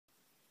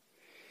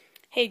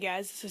Hey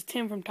guys, this is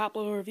Tim from Top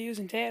Level Reviews,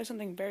 and today I have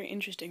something very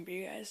interesting for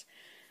you guys.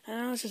 I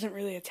know this isn't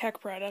really a tech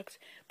product,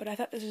 but I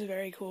thought this was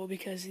very cool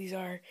because these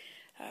are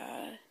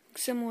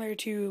similar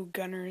to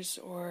gunners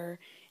or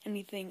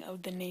anything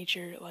of the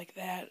nature like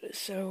that.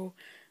 So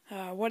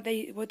what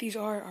these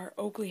are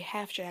Oakley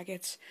Half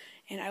Jackets,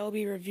 and I will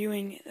be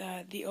reviewing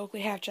the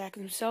Oakley Half Jackets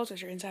themselves,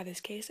 which are inside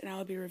this case, and I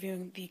will be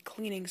reviewing the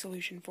cleaning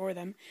solution for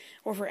them,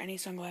 or for any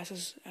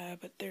sunglasses,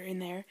 but they're in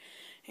there.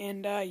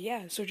 And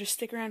yeah, so just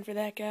stick around for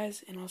that,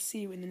 guys, and I'll see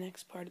you in the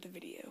next part of the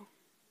video.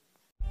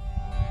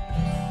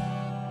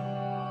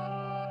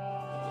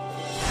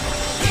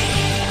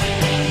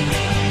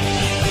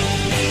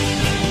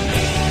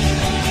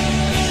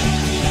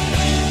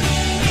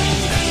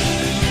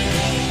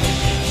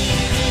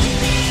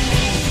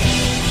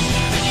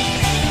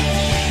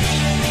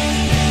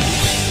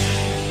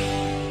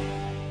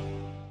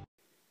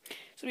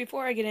 So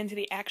before I get into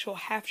the actual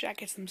half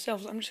jackets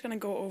themselves, I'm just going to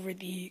go over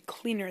the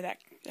cleaner that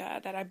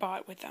I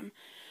bought with them.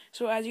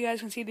 So as you guys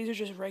can see, these are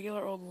just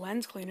regular old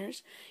lens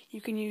cleaners. You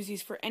can use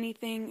these for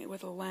anything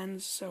with a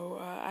lens. So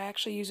I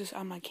actually use this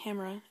on my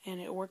camera, and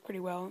it worked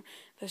pretty well.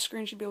 The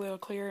screen should be a little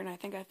clearer, and I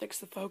think I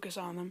fixed the focus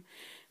on them.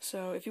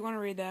 So if you want to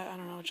read that, I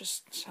don't know,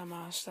 just some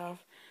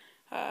stuff.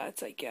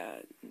 It's like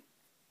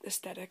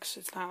aesthetics.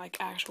 It's not like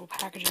actual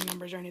packaging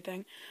numbers or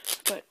anything.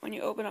 But when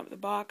you open up the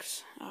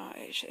box,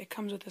 it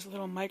comes with this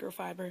little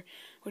microfiber,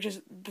 which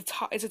is the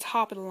top. It's a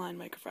top of the line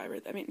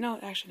microfiber. I mean, no,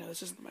 actually, no,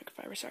 this isn't the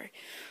microfiber. Sorry,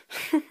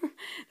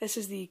 this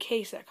is the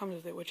case that comes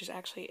with it, which is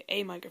actually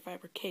a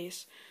microfiber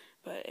case,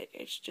 but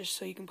it's just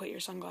so you can put your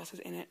sunglasses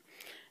in it.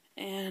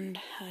 And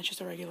it's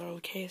just a regular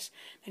old case.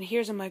 And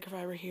here's a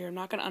microfiber here. I'm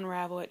not going to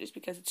unravel it just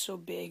because it's so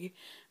big,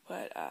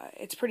 but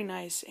it's pretty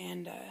nice,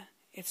 and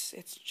it's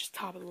just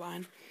top of the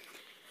line.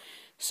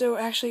 So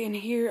actually in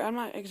here, I'm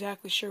not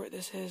exactly sure what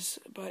this is,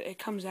 but it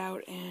comes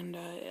out, and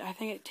I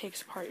think it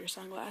takes apart your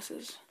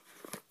sunglasses.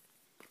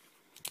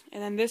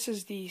 And then this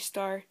is the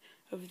star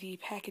of the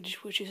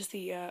package, which is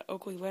the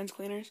Oakley lens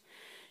cleaners.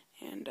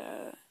 And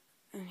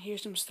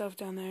here's some stuff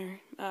down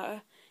there.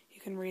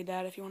 You can read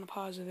that if you want to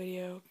pause the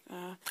video.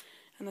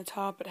 On the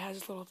top, it has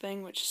this little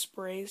thing which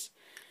sprays.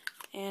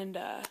 And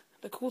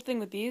the cool thing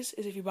with these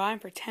is if you buy them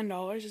for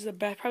 $10, this is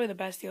probably the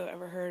best deal I've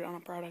ever heard on a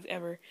product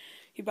ever.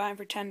 You buy them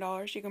for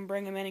 $10, you can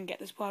bring them in and get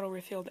this bottle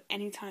refilled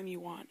anytime you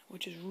want,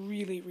 which is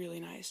really, really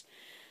nice.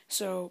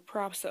 So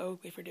props to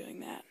Oakley for doing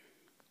that.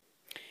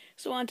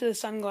 So on to the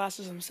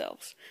sunglasses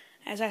themselves.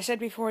 As I said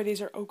before,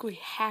 these are Oakley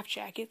Half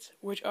Jackets,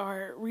 which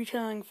are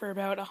retailing for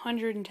about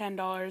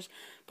 $110,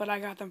 but I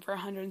got them for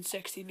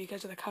 $160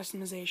 because of the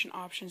customization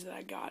options that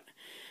I got.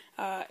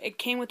 It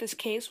came with this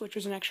case, which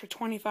was an extra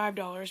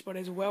 $25, but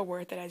is well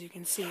worth it, as you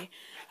can see.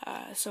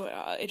 So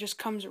it just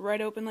comes right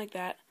open like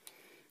that.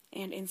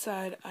 And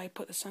inside, I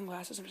put the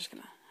sunglasses. I'm just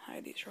going to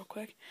hide these real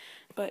quick.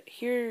 But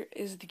here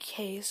is the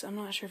case. I'm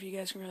not sure if you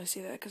guys can really see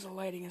that because the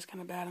lighting is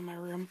kind of bad in my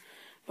room.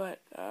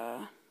 But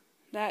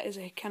that is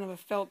a kind of a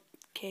felt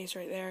case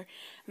right there.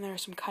 And there are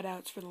some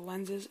cutouts for the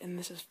lenses. And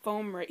this is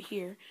foam right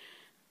here.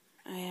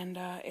 And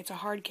it's a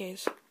hard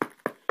case.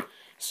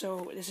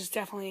 So this is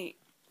definitely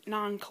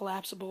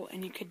non-collapsible.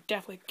 And you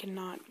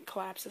cannot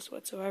collapse this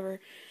whatsoever.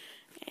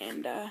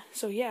 And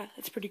so yeah,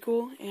 it's pretty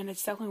cool. And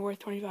it's definitely worth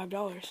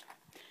 $25.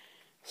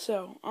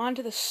 So, on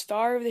to the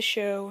star of the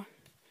show,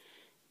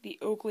 the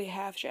Oakley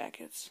Half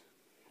Jackets.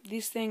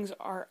 These things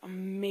are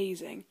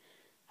amazing.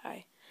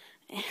 Hi.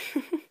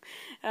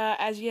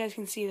 As you guys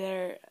can see,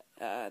 they're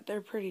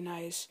pretty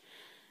nice.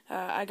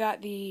 I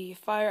got the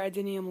Fire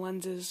Adenium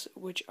lenses,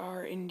 which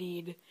are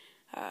indeed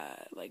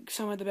like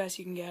some of the best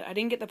you can get. I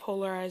didn't get the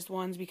polarized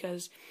ones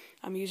because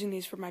I'm using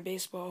these for my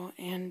baseball,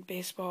 and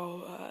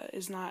baseball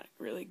is not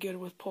really good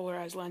with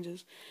polarized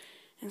lenses.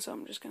 And so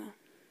I'm just gonna...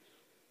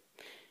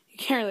 You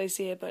can't really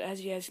see it, but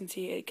as you guys can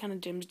see, it kind of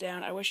dims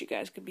down. I wish you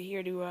guys could be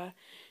here to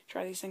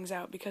try these things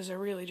out because they're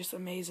really just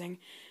amazing.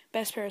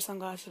 Best pair of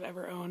sunglasses I've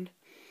ever owned.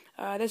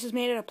 This is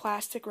made out of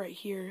plastic right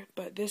here,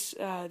 but this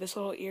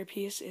little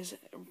earpiece is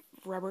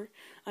rubber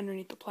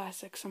underneath the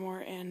plastic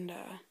somewhere, and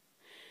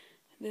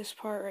this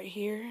part right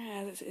here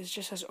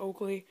just has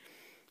Oakley,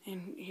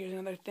 and here's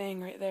another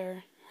thing right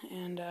there,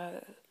 and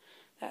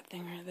that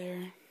thing right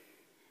there,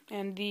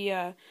 and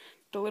the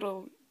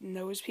little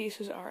nose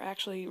pieces are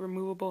actually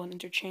removable and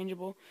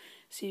interchangeable,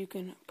 so you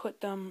can put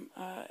them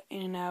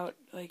in and out,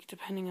 like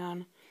depending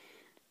on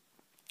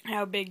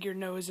how big your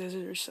nose is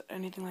or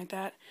anything like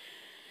that.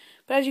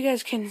 But as you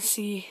guys can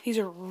see, these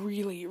are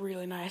really,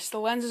 really nice. The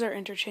lenses are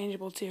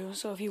interchangeable too,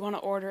 so if you want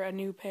to order a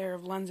new pair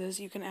of lenses,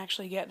 you can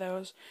actually get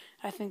those.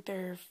 I think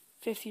they're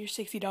 $50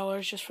 or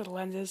 $60 just for the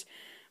lenses,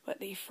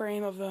 but the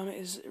frame of them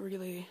is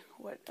really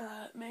what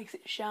makes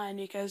it shine,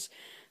 because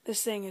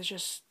this thing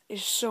is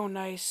so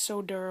nice,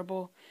 so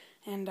durable,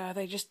 and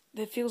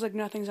it feels like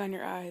nothing's on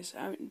your eyes.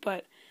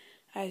 But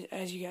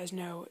as you guys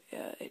know,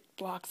 it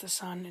blocks the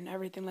sun and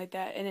everything like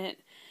that, and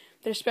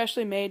they're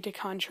specially made to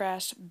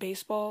contrast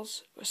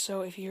baseballs.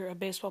 So if you're a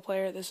baseball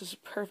player, this is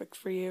perfect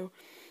for you.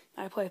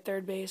 I play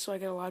third base, so I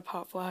get a lot of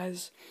pop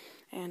flies,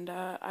 and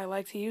I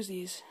like to use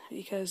these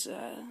because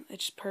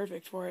it's just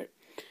perfect for it.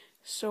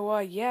 So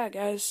yeah,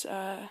 guys,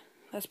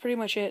 that's pretty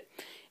much it.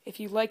 If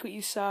you like what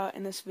you saw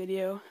in this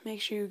video,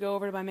 make sure you go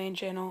over to my main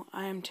channel,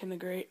 I am Tim the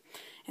Great,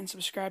 and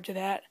subscribe to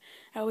that.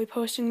 I'll be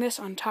posting this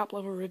on top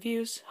level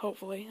reviews,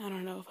 hopefully. I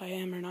don't know if I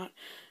am or not.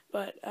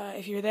 But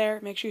if you're there,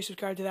 make sure you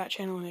subscribe to that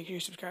channel and make sure you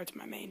subscribe to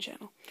my main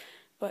channel.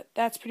 But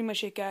that's pretty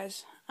much it,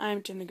 guys.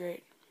 I'm Tim the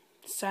Great,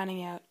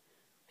 signing out.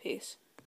 Peace.